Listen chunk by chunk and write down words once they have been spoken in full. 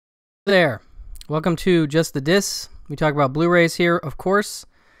There. Welcome to Just the Dis. We talk about Blu-rays here, of course.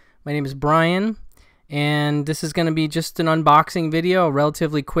 My name is Brian, and this is going to be just an unboxing video, a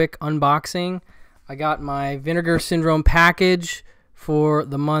relatively quick unboxing. I got my Vinegar Syndrome package for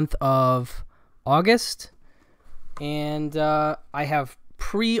the month of August, and I have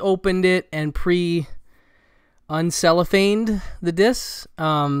pre-opened it and uncellophaned the disc,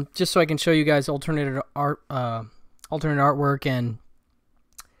 just so I can show you guys alternate artwork and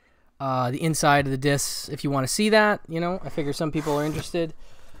the inside of the disc. If you want to see that, you know, I figure some people are interested.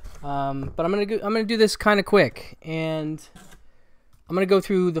 But I'm gonna do this kind of quick, and I'm gonna go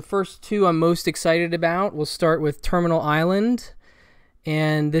through the first two I'm most excited about. We'll start with Terminal Island,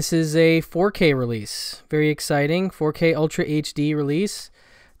 and this is a 4K release. Very exciting, 4K Ultra HD release.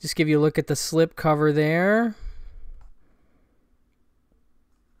 Just give you a look at the slip cover there.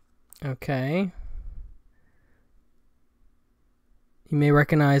 Okay. You may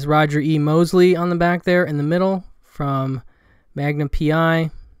recognize Roger E. Mosley on the back there in the middle from Magnum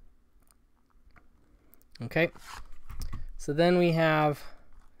PI. Okay. So then we have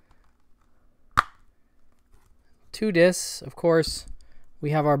two discs, of course.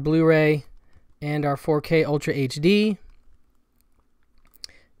 We have our Blu-ray and our 4K Ultra HD.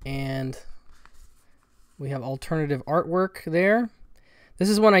 And we have alternative artwork there. This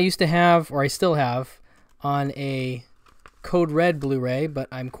is one I used to have, or I still have, on a Code Red Blu-ray, but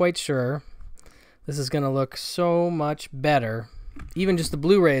I'm quite sure this is going to look so much better. Even just the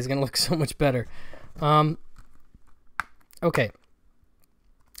Blu-ray is going to look so much better. Okay.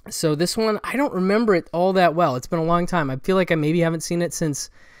 So this one, I don't remember it all that well. It's been a long time. I feel like I maybe haven't seen it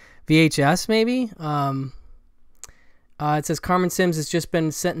since VHS, maybe. It says Carmen Sims has just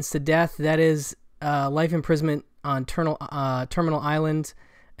been sentenced to death. That is life imprisonment on Terminal Island,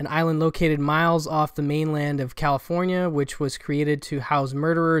 an island located miles off the mainland of California, which was created to house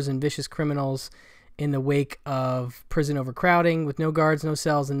murderers and vicious criminals in the wake of prison overcrowding. With no guards, no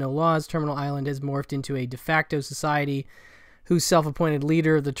cells, and no laws, Terminal Island has morphed into a de facto society whose self-appointed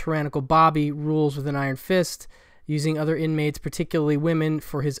leader, the tyrannical Bobby, rules with an iron fist, using other inmates, particularly women,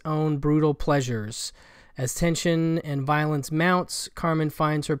 for his own brutal pleasures. As tension and violence mounts, Carmen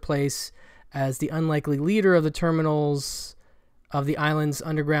finds her place as the unlikely leader of the island's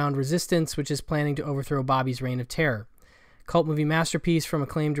underground resistance, which is planning to overthrow Bobby's reign of terror. Cult movie masterpiece from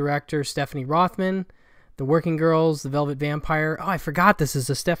acclaimed director Stephanie Rothman. The Working Girls, The Velvet Vampire. Oh, I forgot this is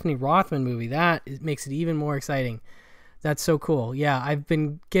a Stephanie Rothman movie. That makes it even more exciting. That's so cool. Yeah, I've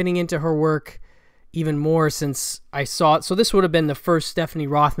been getting into her work even more since I saw it. So this would have been the first Stephanie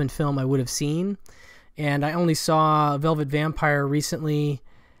Rothman film I would have seen. And I only saw Velvet Vampire recently.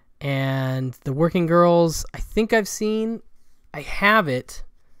 And The Working Girls, I think I've seen. I have it,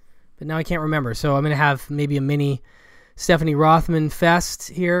 but now I can't remember. So I'm going to have maybe a mini Stephanie Rothman fest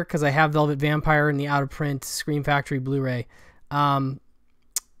here, because I have Velvet Vampire in the out-of-print Scream Factory Blu-ray.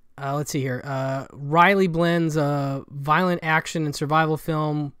 Let's see here. Riley blends a violent action and survival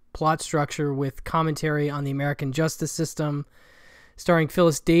film plot structure with commentary on the American justice system, starring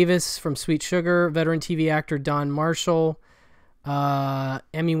Phyllis Davis from Sweet Sugar, veteran TV actor Don Marshall,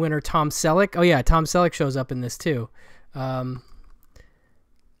 Emmy winner Tom Selleck. Oh yeah, Tom Selleck shows up in this too. I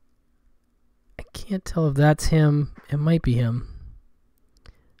can't tell if that's him. It might be him.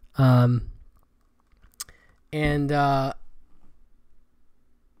 Let's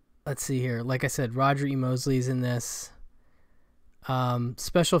see here. Like I said, Roger E. Mosley's in this.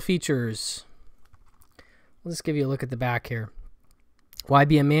 Special features. We'll just give you a look at the back here. Why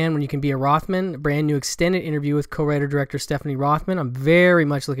be a man when you can be a Rothman? A brand new extended interview with co-writer-director Stephanie Rothman. I'm very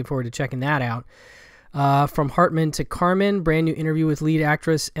much looking forward to checking that out. From Hartman to Carmen, brand new interview with lead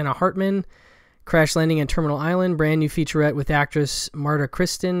actress Anna Hartman. Crash Landing on Terminal Island, brand new featurette with actress Marta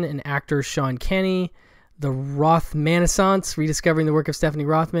Kristen and actor Sean Kenny. The Rothmanisance, rediscovering the work of Stephanie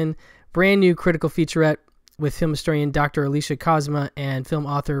Rothman. Brand new critical featurette with film historian Dr. Alicia Cosma and film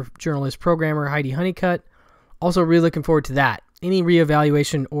author, journalist, programmer Heidi Honeycutt. Also really looking forward to that. Any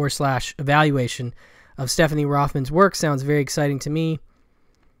reevaluation or / evaluation of Stephanie Rothman's work sounds very exciting to me.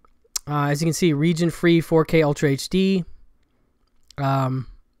 As you can see, region-free 4K Ultra HD.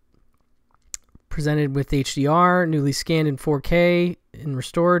 Presented with HDR, newly scanned in 4K and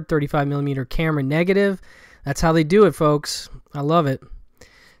restored, 35mm camera negative. That's how they do it, folks. I love it.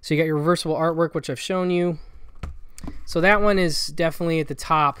 So you got your reversible artwork, which I've shown you. So that one is definitely at the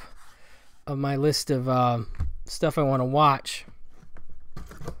top of my list of stuff I want to watch.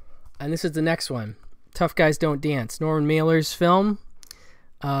 And this is the next one. Tough Guys Don't Dance. Norman Mailer's film.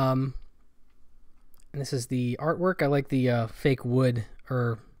 And this is the artwork. I like the fake wood,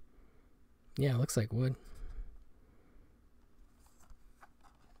 or yeah, it looks like wood.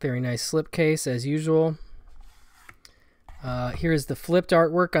 Very nice slipcase as usual. Here is the flipped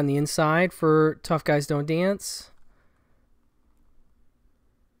artwork on the inside for Tough Guys Don't Dance.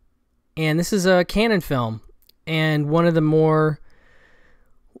 And this is a Canon film. And one of the more,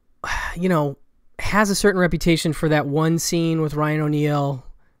 you know, has a certain reputation for that one scene with Ryan O'Neal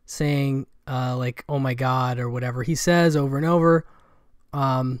saying, like, oh my God, or whatever he says over and over.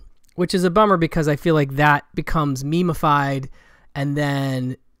 Which is a bummer because I feel like that becomes memeified and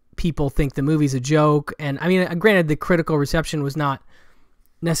then people think the movie's a joke. And I mean, granted, the critical reception was not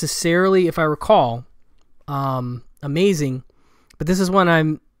necessarily, if I recall, amazing. But this is when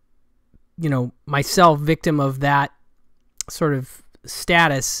I'm, you know, myself victim of that sort of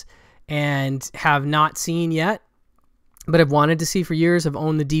status and have not seen yet, but have wanted to see for years. I've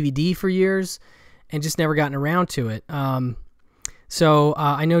owned the DVD for years and just never gotten around to it. So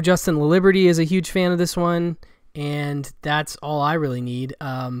I know Justin LaLiberty is a huge fan of this one, and that's all I really need.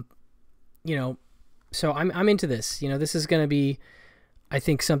 You know, so I'm into this. You know, this is going to be, I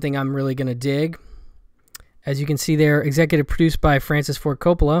think, something I'm really going to dig. As you can see there, executive produced by Francis Ford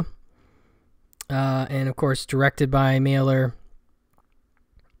Coppola, and of course directed by Mailer,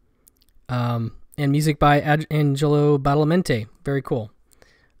 and music by Angelo Badalamenti. Very cool.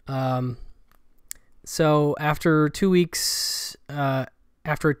 So after 2 weeks,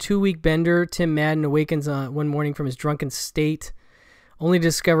 after a 2-week bender, Tim Madden awakens one morning from his drunken state, only to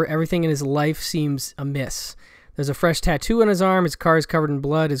discover everything in his life seems amiss. There's a fresh tattoo on his arm, his car is covered in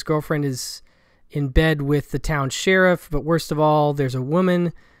blood, his girlfriend is in bed with the town sheriff, but worst of all, there's a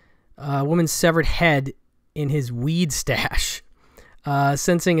woman's severed head in his weed stash.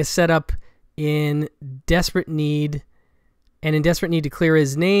 Sensing a setup in desperate need to clear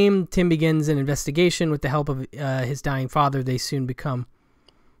his name, Tim begins an investigation with the help of his dying father. Begins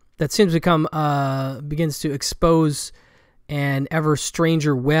to expose an ever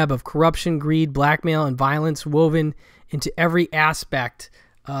stranger web of corruption, greed, blackmail, and violence woven into every aspect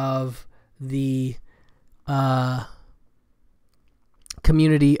of the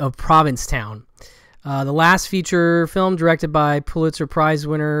community of Provincetown. The last feature film, directed by Pulitzer Prize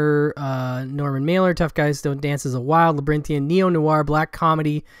winner Norman Mailer, Tough Guys Don't Dance, is a wild, labyrinthian, neo-noir black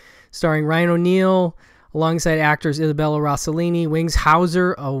comedy starring Ryan O'Neal alongside actors Isabella Rossellini, Wings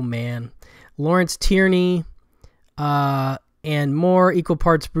Hauser, oh man, Lawrence Tierney, and more. Equal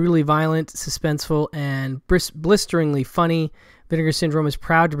parts brutally violent, suspenseful, and blisteringly funny. Vinegar Syndrome is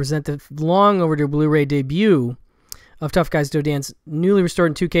proud to present the long overdue Blu-ray debut of Tough Guys Don't Dance, newly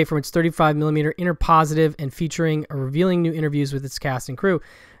restored in 2K from its 35mm inner positive and featuring revealing new interviews with its cast and crew.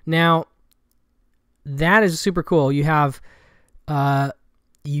 Now, that is super cool. You have,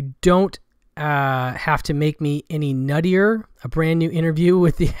 you don't have to make me any nuttier. A brand new interview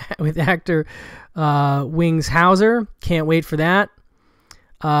with actor Wings Hauser. Can't wait for that.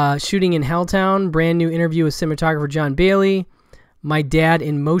 Shooting in Helltown. Brand new interview with cinematographer John Bailey. My Dad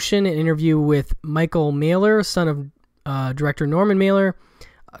in Motion. An interview with Michael Mailer, son of director Norman Mailer.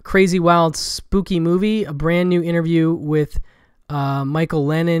 Crazy Wild Spooky Movie. A brand new interview with Michael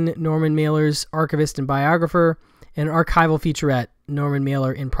Lennon, Norman Mailer's archivist and biographer. And an archival featurette, Norman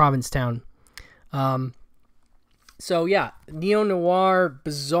Mailer in Provincetown. So yeah, neo-noir,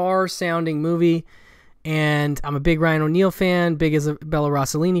 bizarre-sounding movie, and I'm a big Ryan O'Neal fan, big Isabella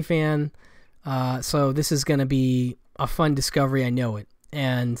Rossellini fan, so this is going to be a fun discovery, I know it,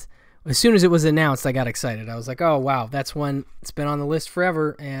 and as soon as it was announced, I got excited. I was like, oh wow, that's one, it's been on the list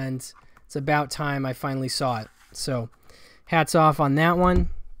forever, and it's about time I finally saw it, so hats off on that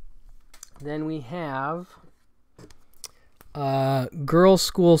one. Then we have Girls'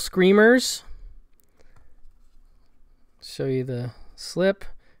 School Screamers. Show you the slip.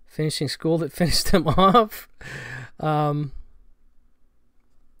 Finishing school that finished them off.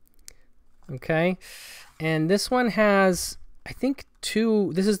 Okay. And this one has, I think,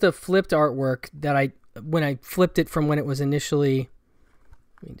 two. This is the flipped artwork that when I flipped it from when it was initially.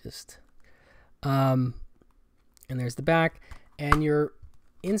 Let me just. And there's the back. And your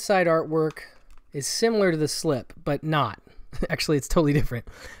inside artwork is similar to the slip, but not. Actually, it's totally different.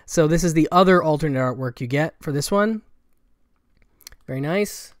 So this is the other alternate artwork you get for this one. Very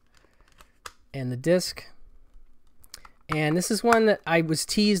nice. And the disc. And this is one that I was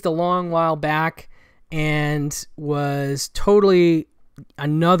teased a long while back and was totally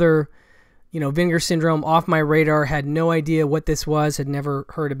another, Vinegar Syndrome off my radar. Had no idea what this was. Had never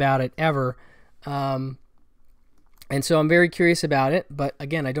heard about it ever. And so I'm very curious about it. But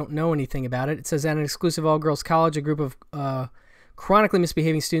again, I don't know anything about it. It says at an exclusive all-girls college, a group of chronically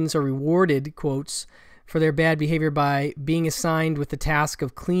misbehaving students are rewarded, quotes, for their bad behavior by being assigned with the task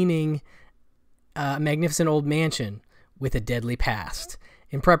of cleaning a magnificent old mansion with a deadly past.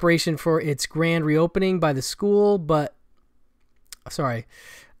 in preparation for its grand reopening by the school, but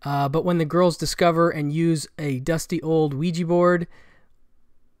when the girls discover and use a dusty old Ouija board,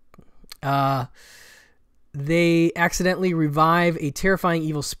 they accidentally revive a terrifying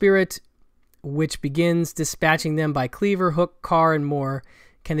evil spirit, which begins dispatching them by cleaver, hook, car, and more.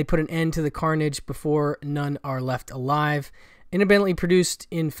 Can they put an end to the carnage before none are left alive? Independently produced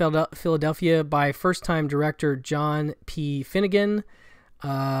in Philadelphia by first-time director John P. Finnegan,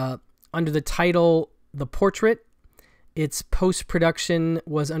 under the title The Portrait. Its post-production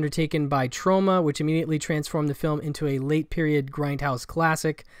was undertaken by Troma, which immediately transformed the film into a late-period grindhouse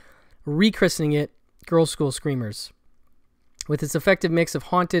classic, rechristening it Girls' School Screamers. With its effective mix of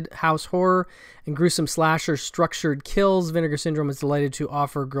haunted house horror and gruesome slasher structured kills, Vinegar Syndrome is delighted to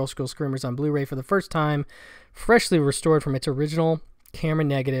offer Girls' School Screamers on Blu-ray for the first time, freshly restored from its original camera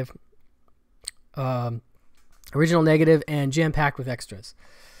negative, and jam-packed with extras.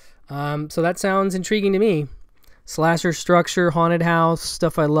 So that sounds intriguing to me. Slasher structure, haunted house,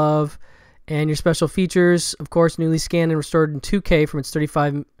 stuff I love. And your special features, of course, newly scanned and restored in 2K from its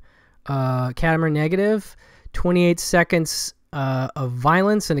 35 camera negative. 28 seconds of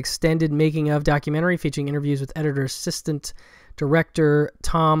violence, an extended making-of documentary featuring interviews with editor-assistant director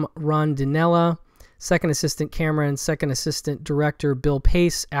Tom Rondinella, second assistant camera and second assistant director Bill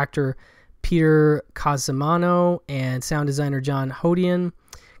Pace, actor Peter Cosimano, and sound designer John Hodian.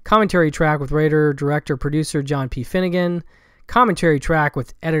 Commentary track with writer, director, producer John P. Finnegan. Commentary track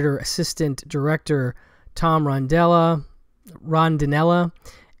with editor, assistant director Tom Rondinella,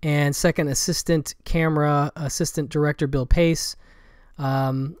 and second assistant camera assistant director Bill Pace.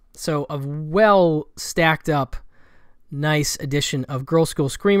 So a well stacked up, nice edition of Girls' School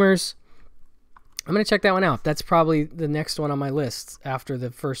Screamers. I'm going to check that one out. That's probably the next one on my list after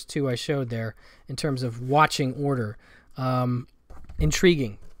the first two I showed there in terms of watching order.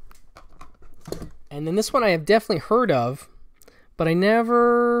 Intriguing. And then this one I have definitely heard of, but I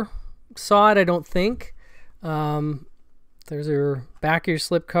never saw it, I don't think. There's your back of your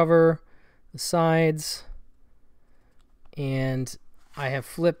slipcover, the sides, and I have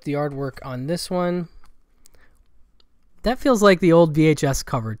flipped the artwork on this one. That feels like the old VHS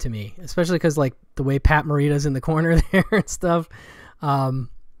cover to me, especially because like the way Pat Morita's in the corner there and stuff. And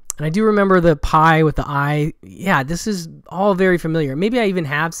I do remember the pie with the eye. Yeah, this is all very familiar. Maybe I even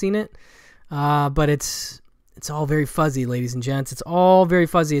have seen it, but it's all very fuzzy, ladies and gents. It's all very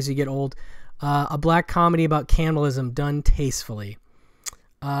fuzzy as you get old. A black comedy about cannibalism done tastefully.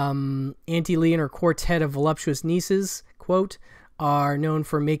 Auntie Lee and her quartet of voluptuous nieces, quote, are known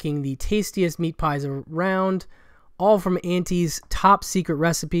for making the tastiest meat pies around, all from Auntie's top secret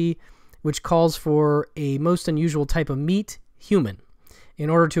recipe, which calls for a most unusual type of meat, human. In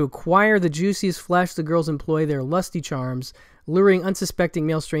order to acquire the juiciest flesh, the girls employ their lusty charms, luring unsuspecting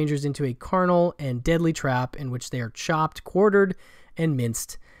male strangers into a carnal and deadly trap in which they are chopped, quartered, and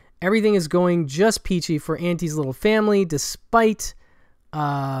minced. Everything is going just peachy for Auntie's little family, despite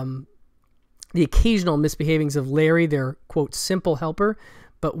the occasional misbehavings of Larry, their, quote, simple helper.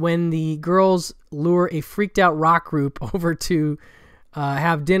 But when the girls lure a freaked-out rock group over to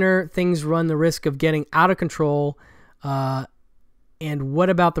have dinner, things run the risk of getting out of control. And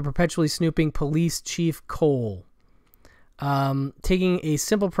what about the perpetually snooping police chief Cole? Taking a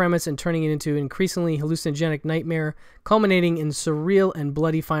simple premise and turning it into an increasingly hallucinogenic nightmare, culminating in surreal and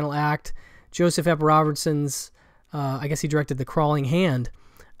bloody final act. Joseph F. Robertson's, I guess he directed The Crawling Hand.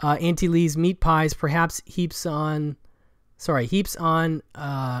 Auntie Lee's meat pies perhaps heaps on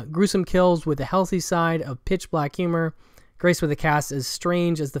gruesome kills with a healthy side of pitch black humor, graced with a cast as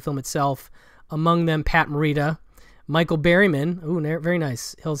strange as the film itself. Among them, Pat Morita, Michael Berryman, ooh, very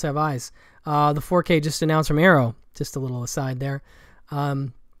nice, Hills Have Eyes. The 4K just announced from Arrow, just a little aside there.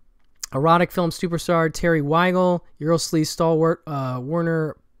 Erotic film superstar Terry Weigel, Euroslee stalwart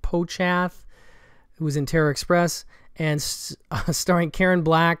Werner Pochath, who was in Terror Express, and starring Karen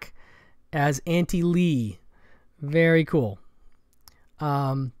Black as Auntie Lee. Very cool.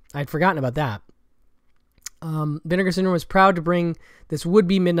 I'd forgotten about that. Vinegar Syndrome was proud to bring this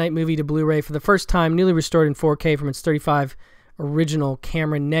would-be midnight movie to Blu-ray for the first time, newly restored in 4K from its 35 original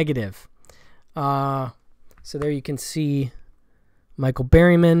camera negative. So there you can see Michael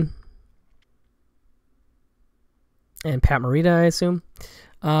Berryman and Pat Morita, I assume.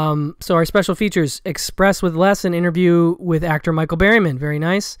 So our special features: Express with Les, an interview with actor Michael Berryman, very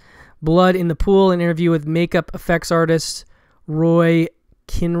nice. Blood in the Pool, an interview with makeup effects artist Roy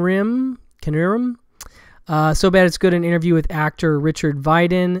Kinnerim. So Bad It's Good, an interview with actor Richard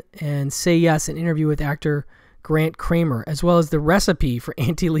Vidin. And Say Yes, an interview with actor Grant Kramer, as well as the recipe for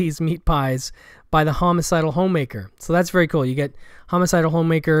Auntie Lee's meat pies by the Homicidal Homemaker. So that's very cool. You get Homicidal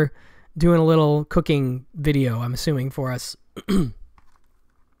Homemaker doing a little cooking video, I'm assuming, for us.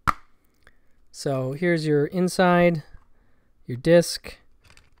 So here's your inside, your disc,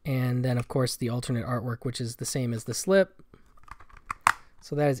 and then, of course, the alternate artwork, which is the same as the slip.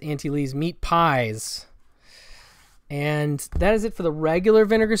 So that is Auntie Lee's Meat Pies. And that is it for the regular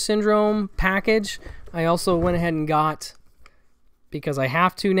Vinegar Syndrome package. I also went ahead and got, because I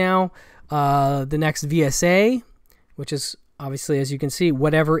have to now, the next VSA, which is obviously, as you can see,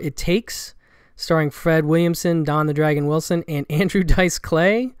 Whatever It Takes, starring Fred Williamson, Don the Dragon Wilson, and Andrew Dice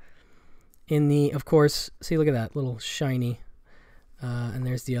Clay. In the, of course, see, look at that little shiny. And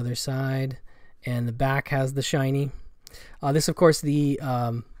there's the other side. And the back has the shiny. This, of course, the,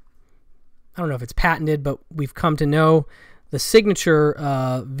 I don't know if it's patented, but we've come to know the signature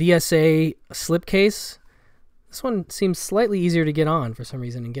VSA slipcase. This one seems slightly easier to get on for some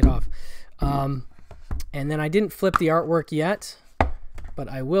reason and get off. And then I didn't flip the artwork yet, but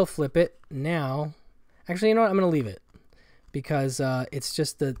I will flip it now. Actually, you know what? I'm going to leave it because it's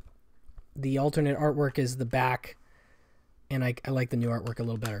just the alternate artwork is the back, and I like the new artwork a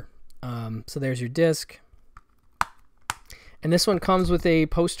little better. So there's your disc. And this one comes with a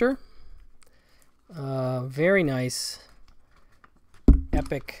poster. Very nice.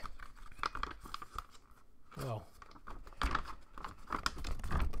 Epic. Whoa.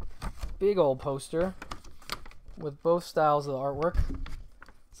 Big old poster with both styles of the artwork.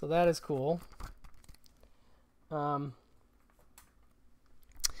 So that is cool. And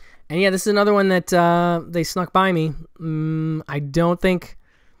yeah, this is another one that they snuck by me. I don't think,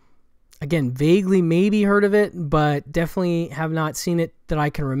 again, vaguely maybe heard of it, but definitely have not seen it that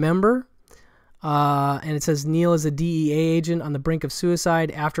I can remember. And it says Neil is a DEA agent on the brink of suicide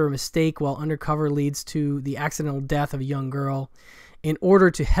after a mistake while undercover leads to the accidental death of a young girl. In order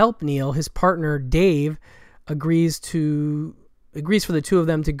to help Neil, his partner Dave agrees for the two of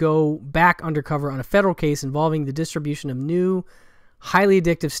them to go back undercover on a federal case involving the distribution of new, highly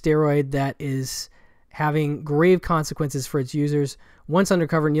addictive steroid that is having grave consequences for its users. Once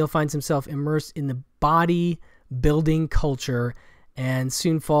undercover, Neil finds himself immersed in the body-building culture and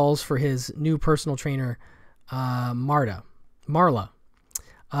soon falls for his new personal trainer, Marla.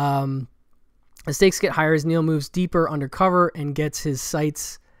 The stakes get higher as Neil moves deeper undercover and gets his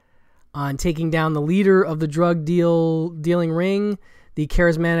sights on taking down the leader of the drug dealing ring, the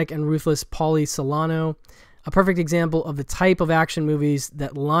charismatic and ruthless Paulie Solano. A perfect example of the type of action movies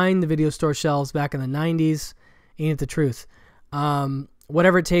that lined the video store shelves back in the 90s. Ain't it the truth?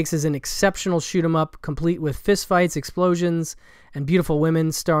 Whatever It Takes is an exceptional shoot-'em-up, complete with fistfights, explosions, and beautiful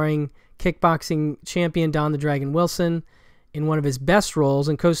women, starring kickboxing champion Don the Dragon Wilson in one of his best roles,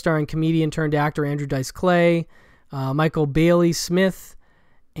 and co-starring comedian-turned-actor Andrew Dice Clay, Michael Bailey Smith,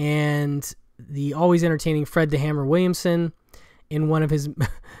 and the always entertaining Fred the Hammer Williamson in one of his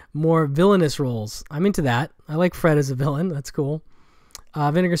more villainous roles. I'm into that. I like Fred as a villain. That's cool.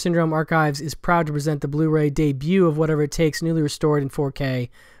 Vinegar Syndrome Archives is proud to present the Blu-ray debut of Whatever It Takes, newly restored in 4K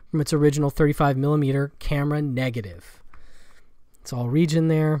from its original 35mm camera negative. It's all region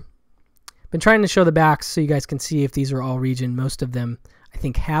there. Been trying to show the backs so you guys can see if these are all region. Most of them, I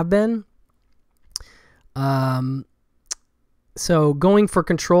think, have been. So Going for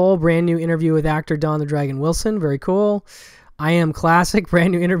Control, brand new interview with actor Don the Dragon Wilson. Very cool. I Am Classic,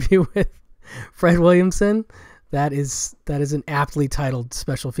 brand new interview with Fred Williamson. That is an aptly titled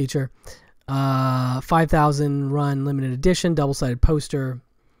special feature. 5,000 run limited edition, double-sided poster.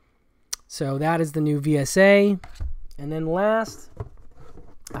 So that is the new VSA. And then last,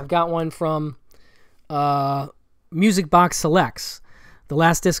 I've got one from Music Box Selects. The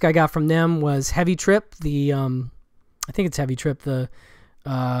last disc I got from them was Heavy Trip, I think it's Heavy Trip, the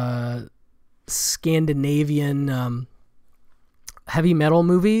Scandinavian heavy metal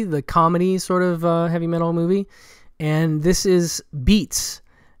movie, the comedy sort of heavy metal movie. And this is Beats,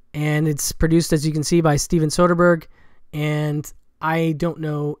 and it's produced, as you can see, by Steven Soderbergh. And I don't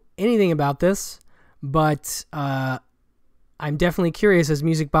know anything about this, but I'm definitely curious, as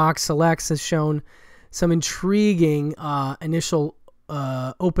Music Box Selects has shown some intriguing initial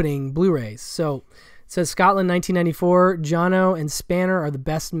opening Blu-rays. So it says Scotland 1994, Jono and Spanner are the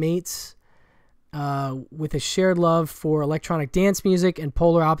best mates with a shared love for electronic dance music and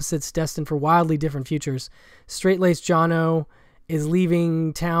polar opposites destined for wildly different futures. Straight-laced Jono is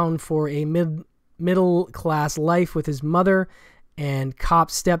leaving town for a middle-class life with his mother and cop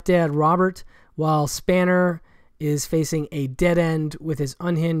stepdad Robert, while Spanner is facing a dead end with his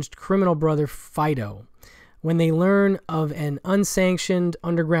unhinged criminal brother Fido. When they learn of an unsanctioned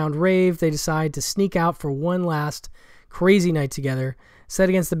underground rave, they decide to sneak out for one last crazy night together. set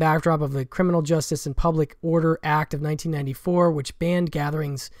against the backdrop of the Criminal Justice and Public Order Act of 1994, which banned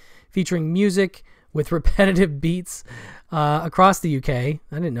gatherings featuring music with repetitive beats across the UK. I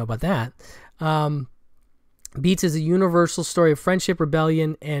didn't know about that. Beats is a universal story of friendship,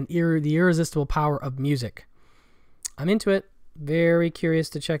 rebellion, and the irresistible power of music. I'm into it. Very curious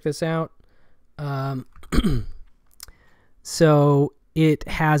to check this out. So it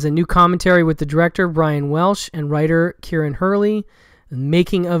has a new commentary with the director, Brian Welsh, and writer, Kieran Hurley,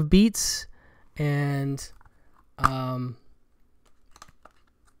 making of Beats. And there's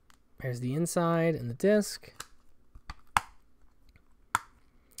the inside and the disc.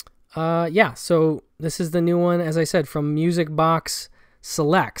 Yeah, so this is the new one, as I said, from Music Box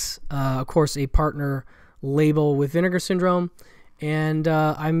Selects. Of course, a partner label with Vinegar Syndrome. And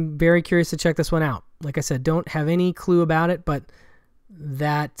I'm very curious to check this one out. Like I said, don't have any clue about it, but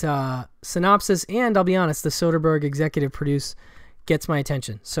that synopsis and, I'll be honest, the Soderbergh executive produce gets my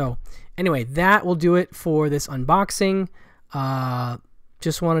attention. So anyway, that will do it for this unboxing.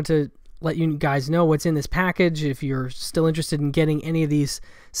 Just wanted to let you guys know what's in this package. If you're still interested in getting any of these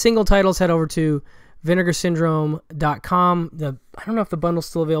single titles, head over to vinegarsyndrome.com. I don't know if the bundle's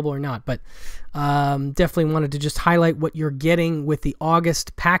still available or not, but definitely wanted to just highlight what you're getting with the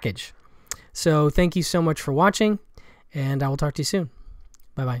August package. So thank you so much for watching, and I will talk to you soon.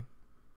 Bye-bye.